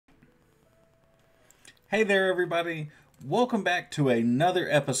Hey there, everybody. Welcome back to another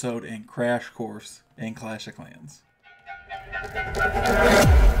episode in Crash Course in Clash of Clans.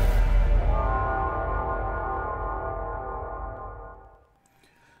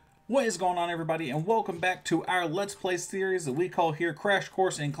 What is going on, everybody, and welcome back to our Let's Play series that we call here Crash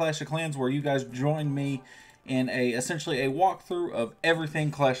Course in Clash of Clans, where you guys join me in essentially a walkthrough of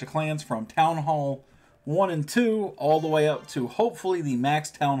everything Clash of Clans, from Town Hall 1 and 2 all the way up to hopefully the max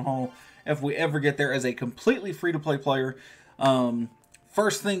Town Hall, if we ever get there, as a completely free-to-play player.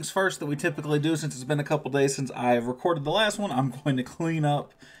 First things first that we typically do, since it's been a couple days since I've recorded the last one, I'm going to clean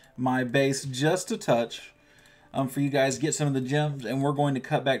up my base just a touch for you guys, get some of the gems, and we're going to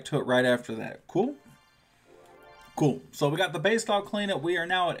cut back to it right after that. Cool? Cool. So we got the base log cleanup. We are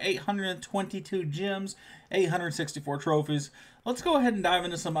now at 822 gems, 864 trophies. Let's go ahead and dive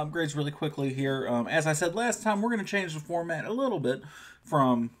into some upgrades really quickly here. As I said last time, we're going to change the format a little bit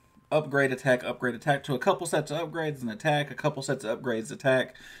from upgrade, attack, to a couple sets of upgrades and attack, a couple sets of upgrades,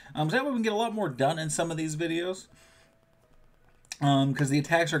 attack. So that way we can get a lot more done in some of these videos. Because the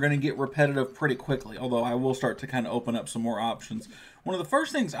attacks are going to get repetitive pretty quickly, although I will start to kind of open up some more options. One of the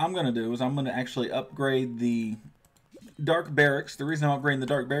first things I'm going to do is I'm going to actually upgrade the Dark Barracks. The reason I'm upgrading the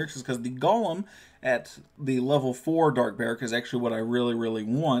Dark Barracks is because the Golem at the level 4 Dark Barrack is actually what I really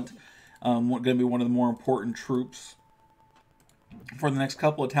want. Going to be one of the more important troops for the next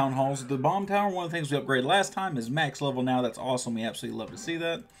couple of Town Halls. The Bomb Tower, one of the things we upgraded last time, is max level now. That's awesome. We absolutely love to see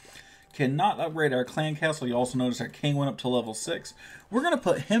that. Cannot upgrade our Clan Castle. You also notice our King went up to level 6. We're going to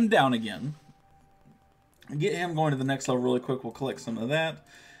put him down again. Get him going to the next level really quick. We'll collect some of that.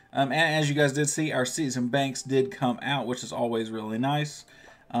 And as you guys did see, our Season Banks did come out, which is always really nice.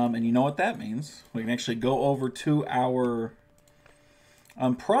 And you know what that means. We can actually go over to our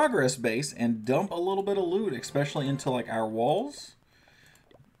progress base and dump a little bit of loot, especially into like our walls.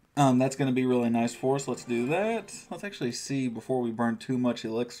 That's going to be really nice for us. Let's do that. Let's actually see before we burn too much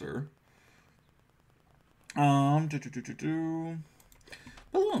elixir. Balloons.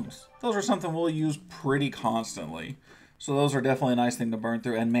 Those are something we'll use pretty constantly. So those are definitely a nice thing to burn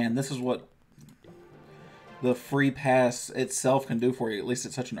through. And man, this is what the free pass itself can do for you, at least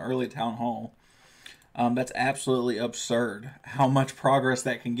at such an early Town Hall. That's absolutely absurd how much progress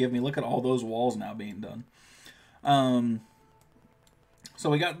that can give me. Look at all those walls now being done. So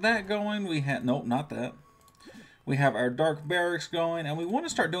we got that going. We had, nope, not that. We have our Dark Barracks going, and we want to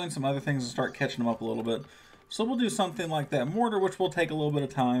start doing some other things and start catching them up a little bit. So we'll do something like that Mortar, which will take a little bit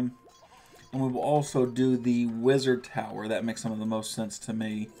of time. And we will also do the Wizard Tower. That makes some of the most sense to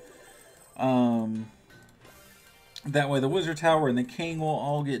me. That way the Wizard Tower and the King will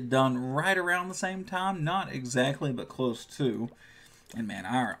all get done right around the same time. Not exactly, but close to. And man,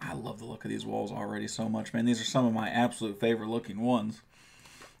 I love the look of these walls already so much, man. These are some of my absolute favorite looking ones.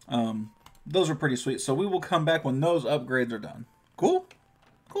 Those are pretty sweet. So we will come back when those upgrades are done. Cool?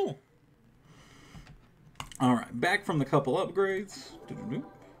 Cool. Alright, back from the couple upgrades.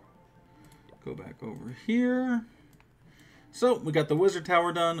 Go back over here. So, we got the Wizard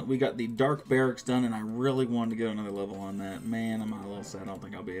Tower done, we got the Dark Barracks done, and I really wanted to get another level on that. Man, I'm a little sad. I don't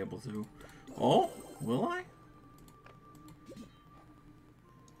think I'll be able to. Oh, will I?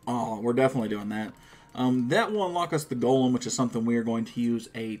 Oh, we're definitely doing that. That will unlock us the Golem, which is something we are going to use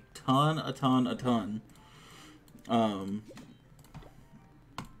a ton.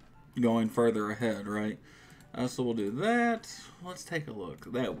 Going further ahead, right? So we'll do that. Let's take a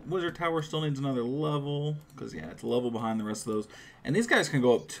look. That Wizard Tower still needs another level, because yeah, it's a level behind the rest of those. And these guys can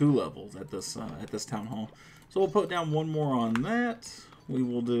go up 2 levels at this Town Hall. So we'll put down one more on that. We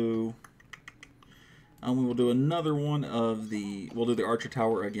will do another one of the. We'll do the Archer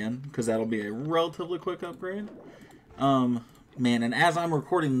Tower again, because that'll be a relatively quick upgrade. Man, and as I'm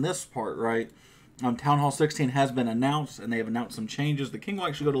recording this part, right, Town Hall 16 has been announced, and they have announced some changes. The King will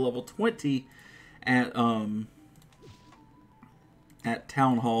actually go to level 20 at Town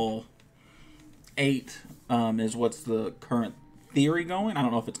Hall 8 is what's the current theory going. I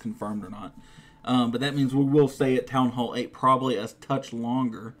don't know if it's confirmed or not, but that means we will stay at Town Hall 8 probably a touch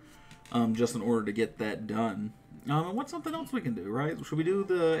longer, just in order to get that done. And what's something else we can do, right? Should we do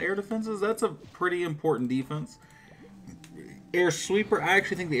the air defenses? That's a pretty important defense. Air sweeper. I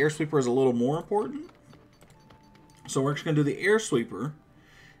actually think the air sweeper is a little more important. So we're actually going to do the air sweeper,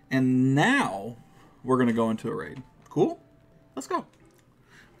 and now we're going to go into a raid. Cool? Let's go.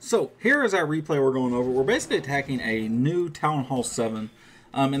 So, here is our replay we're going over. We're basically attacking a new Town Hall 7.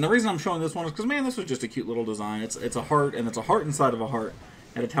 And the reason I'm showing this one is because, man, this was just a cute little design. It's a heart, and it's a heart inside of a heart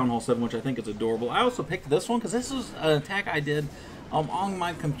at a Town Hall 7, which I think is adorable. I also picked this one because this is an attack I did on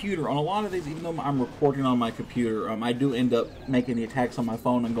my computer. On a lot of these, even though I'm recording on my computer, I do end up making the attacks on my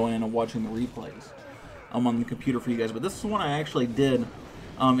phone and going in and watching the replays. on the computer for you guys. But this is one I actually did,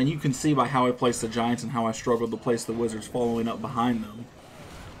 and you can see by how I placed the Giants and how I struggled to place the Wizards following up behind them.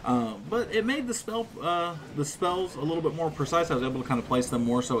 But it made the spells a little bit more precise. I was able to kind of place them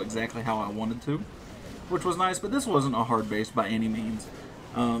more so exactly how I wanted to, which was nice. But this wasn't a hard base by any means.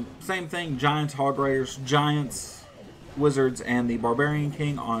 Same thing, Giants, Hog Riders, Giants, Wizards, and the Barbarian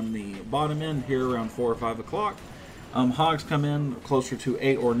King on the bottom end here around 4 or 5 o'clock. Hogs come in closer to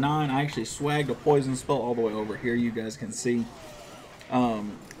 8 or 9. I actually swagged a poison spell all the way over here, you guys can see.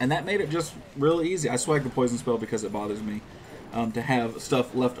 And that made it just really easy. I swagged the poison spell because it bothers me to have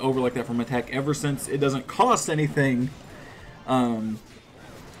stuff left over like that from attack, ever since it doesn't cost anything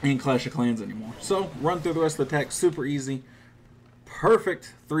in Clash of Clans anymore. So, run through the rest of the attack, super easy.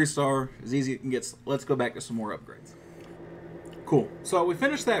 Perfect 3-star, as easy as it can get. Let's go back to some more upgrades. Cool. So we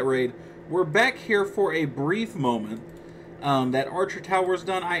finished that raid. We're back here for a brief moment. That Archer Tower's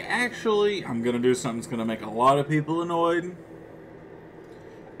done. I'm going to do something that's going to make a lot of people annoyed.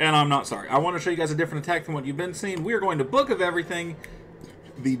 And I'm not sorry. I want to show you guys a different attack than what you've been seeing. We are going to Book of Everything,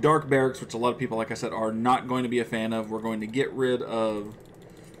 the Dark Barracks, which a lot of people, like I said, are not going to be a fan of. We're going to get rid of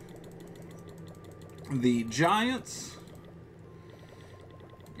the Giants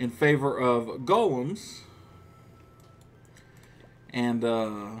in favor of Golems. And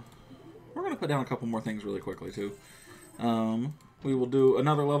we're going to put down a couple more things really quickly, too. We will do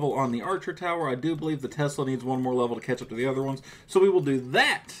another level on the Archer Tower. I do believe the Tesla needs one more level to catch up to the other ones. So we will do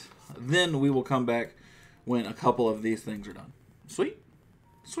that. Then we will come back when a couple of these things are done. Sweet.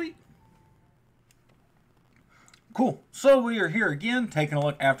 Sweet. Cool. So we are here again, taking a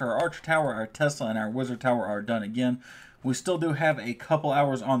look after our Archer Tower, our Tesla, and our Wizard Tower are done again. We still do have a couple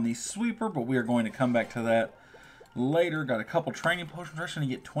hours on the Sweeper, but we are going to come back to that later. Got a couple training potions. We're going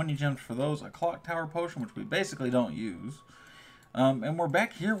to get 20 gems for those. A Clock Tower potion, which we basically don't use. And we're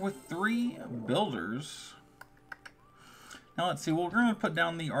back here with 3 builders. Now let's see. Well, we're going to put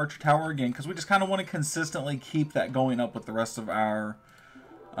down the Archer Tower again because we just kind of want to consistently keep that going up with the rest of our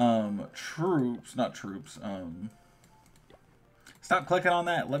troops. Not troops. Stop clicking on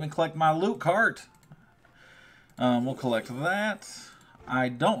that. Let me collect my loot cart. We'll collect that. I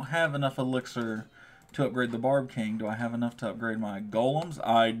don't have enough elixir to upgrade the Barb King. Do I have enough to upgrade my Golems?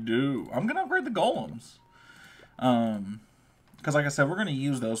 I do. I'm going to upgrade the Golems. Because like I said, we're going to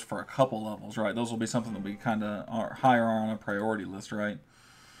use those for a couple levels, right? Those will be something that we kind of are higher on a priority list, right?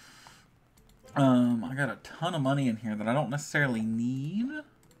 I got a ton of money in here that I don't necessarily need.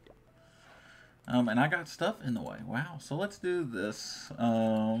 And I got stuff in the way. Wow. So let's do this.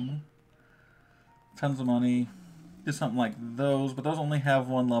 Tons of money. Do something like those, but those only have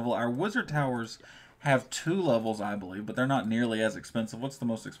 1 level. Our Wizard Towers have 2 levels, I believe, but they're not nearly as expensive. What's the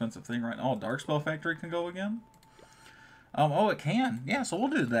most expensive thing right now? Oh, Dark Spell Factory can go again? Oh, it can. Yeah, so we'll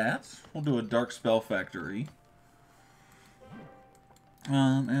do that. We'll do a Dark Spell Factory.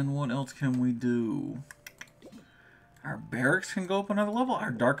 And what else can we do? Our Barracks can go up another level.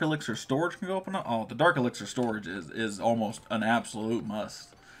 Our Dark Elixir Storage can go up another... Oh, the Dark Elixir Storage is almost an absolute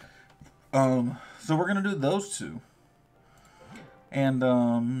must. So we're going to do those 2. And,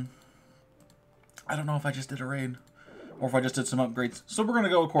 I don't know if I just did a raid or if I just did some upgrades. So we're going to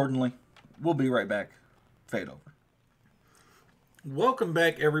go accordingly. We'll be right back. Fade over. Welcome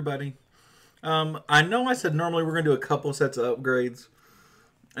back, everybody. I know I said normally we're going to do a couple sets of upgrades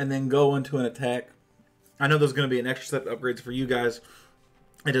and then go into an attack. I know there's going to be an extra set of upgrades for you guys.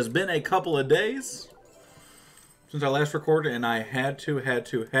 It has been a couple of days since I last recorded, and I had to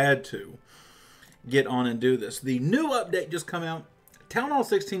get on and do this. The new update just come out. Townhall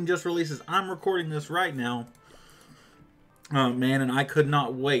 16 just releases. I'm recording this right now. Man, and I could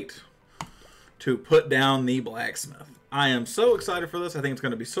not wait to put down the blacksmith. I am so excited for this. I think it's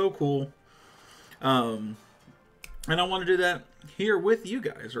going to be so cool. And I want to do that here with you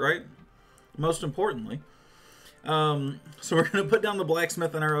guys, right? Most importantly. So we're going to put down the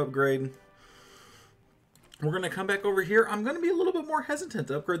blacksmith in our upgrade. We're going to come back over here. I'm going to be a little bit more hesitant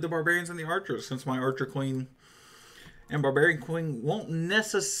to upgrade the barbarians and the archers since my archer queen and barbarian queen won't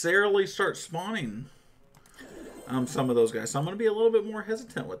necessarily start spawning some of those guys. So I'm going to be a little bit more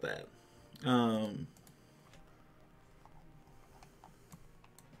hesitant with that.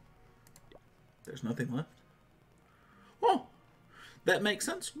 There's nothing left. Oh, that makes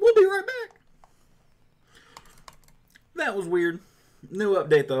sense. We'll be right back. That was weird. New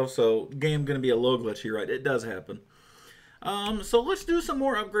update though, so game gonna be a low glitch here, right? It does happen. So let's do some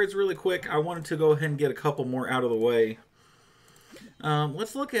more upgrades really quick. I wanted to go ahead and get a couple more out of the way.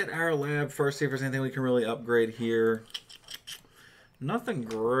 Let's look at our lab first, see if there's anything we can really upgrade here. Nothing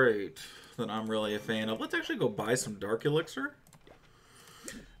great that I'm really a fan of. Let's actually go buy some Dark Elixir.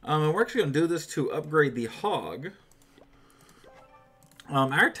 And we're actually going to do this to upgrade the hog.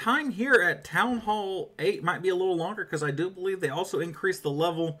 Our time here at Town Hall 8 might be a little longer because I do believe they also increased the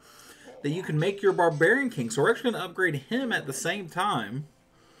level that you can make your Barbarian King. So we're actually going to upgrade him at the same time.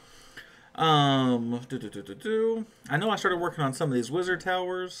 I know I started working on some of these Wizard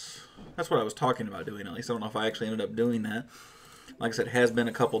Towers. That's what I was talking about doing, at least. I don't know if I actually ended up doing that. Like I said, it has been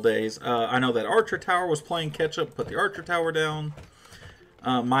a couple days. I know that Archer Tower was playing catch-up. Put the Archer Tower down.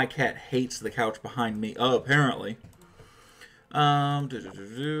 My cat hates the couch behind me, apparently. Storages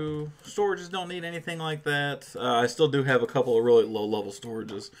don't need anything like that. I still do have a couple of really low-level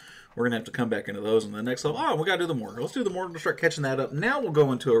storages. We're going to have to come back into those in the next level. Oh, we got to do the mortar. Let's do the mortar to start catching that up. Now we'll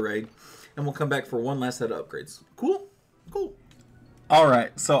go into a raid, and we'll come back for one last set of upgrades. Cool? Cool.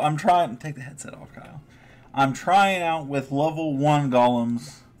 Alright, so I'm trying... Take the headset off, Kyle. I'm trying out with level 1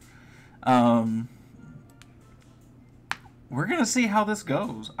 golems. We're going to see how this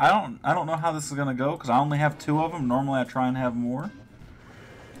goes. I don't know how this is going to go because I only have 2 of them. Normally I try and have more.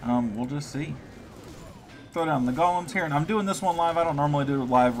 We'll just see. Throw down the golems here. And I'm doing this one live. I don't normally do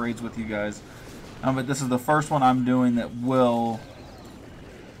live raids with you guys. But this is the first one I'm doing that will...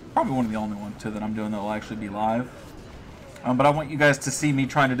 Probably one of the only ones, too, that I'm doing that will actually be live. But I want you guys to see me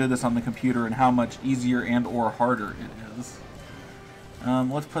trying to do this on the computer and how much easier and or harder it is.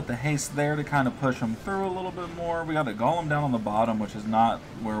 Let's put the haste there to kind of push him through a little bit more. We got a golem down on the bottom, which is not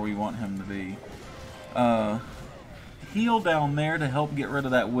where we want him to be. Heal down there to help get rid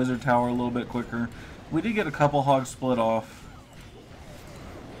of that wizard tower a little bit quicker. We did get a couple hogs split off.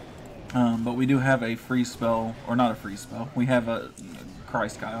 But we do have a free spell, or not a free spell. We have a...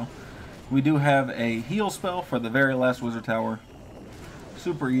 Christ, Kyle. We do have a heal spell for the very last wizard tower.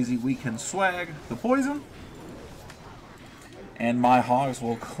 Super easy. We can swag the poison. And my hogs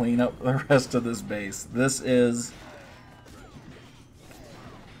will clean up the rest of this base. This is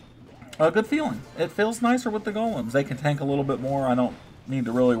a good feeling. It feels nicer with the golems. They can tank a little bit more. I don't need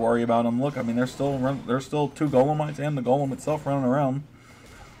to really worry about them. Look, I mean, there's still 2 golemites and the golem itself running around.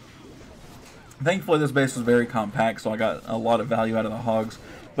 Thankfully, this base was very compact, so I got a lot of value out of the hogs.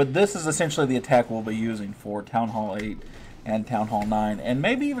 But this is essentially the attack we'll be using for Town Hall 8 and Town Hall 9. And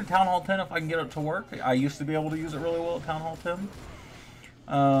maybe even Town Hall 10 if I can get it to work. I used to be able to use it really well at Town Hall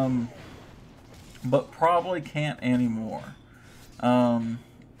 10. But probably can't anymore. And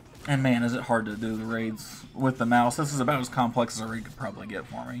man, is it hard to do the raids with the mouse. This is about as complex as a raid could probably get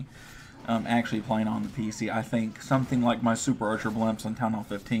for me. Actually playing on the PC. I think something like my Super Archer Blimps on Town Hall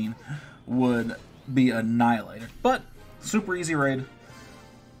 15 would be annihilated. But, super easy raid.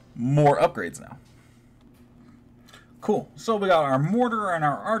 More upgrades now. Cool. So we got our mortar and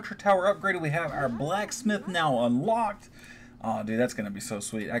our archer tower upgraded. We have our blacksmith now unlocked. Oh, dude, that's going to be so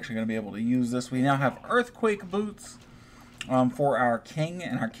sweet. Actually going to be able to use this. We now have earthquake boots for our king,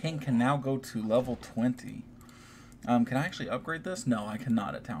 and our king can now go to level 20. Can I actually upgrade this? No, I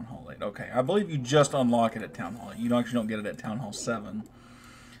cannot at Town Hall 8. Okay, I believe you just unlock it at Town Hall 8. You actually don't get it at Town Hall 7.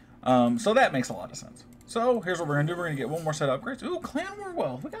 So that makes a lot of sense. So here's what we're going to do. We're going to get one more set of upgrades. Ooh, clan war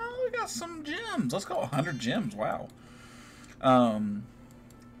wealth. We got some gems. Let's go. 100 gems. Wow.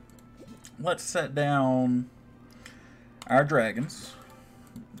 Let's set down our dragons.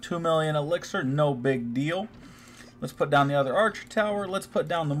 2 million elixir. No big deal. Let's put down the other archer tower. Let's put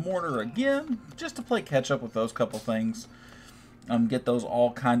down the mortar again, just to play catch up with those couple things. Get those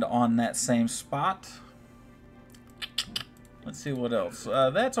all kind of on that same spot. Let's see what else.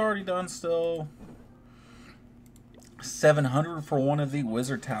 That's already done still. 700 for one of the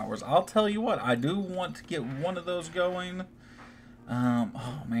wizard towers. I'll tell you what, I do want to get one of those going.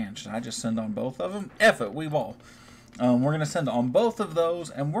 Oh man, should I just send on both of them? F it, we've all. We're going to send on both of those,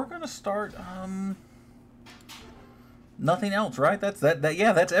 and we're going to start... nothing else, right?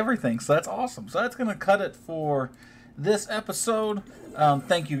 Yeah, that's everything. So that's awesome. So that's going to cut it for this episode.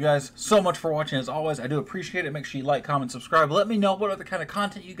 Thank you guys so much for watching. As always, I do appreciate it. Make sure you like, comment, subscribe. Let me know what other kind of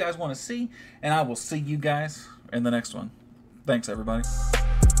content you guys want to see, and I will see you guys in the next one. Thanks, everybody.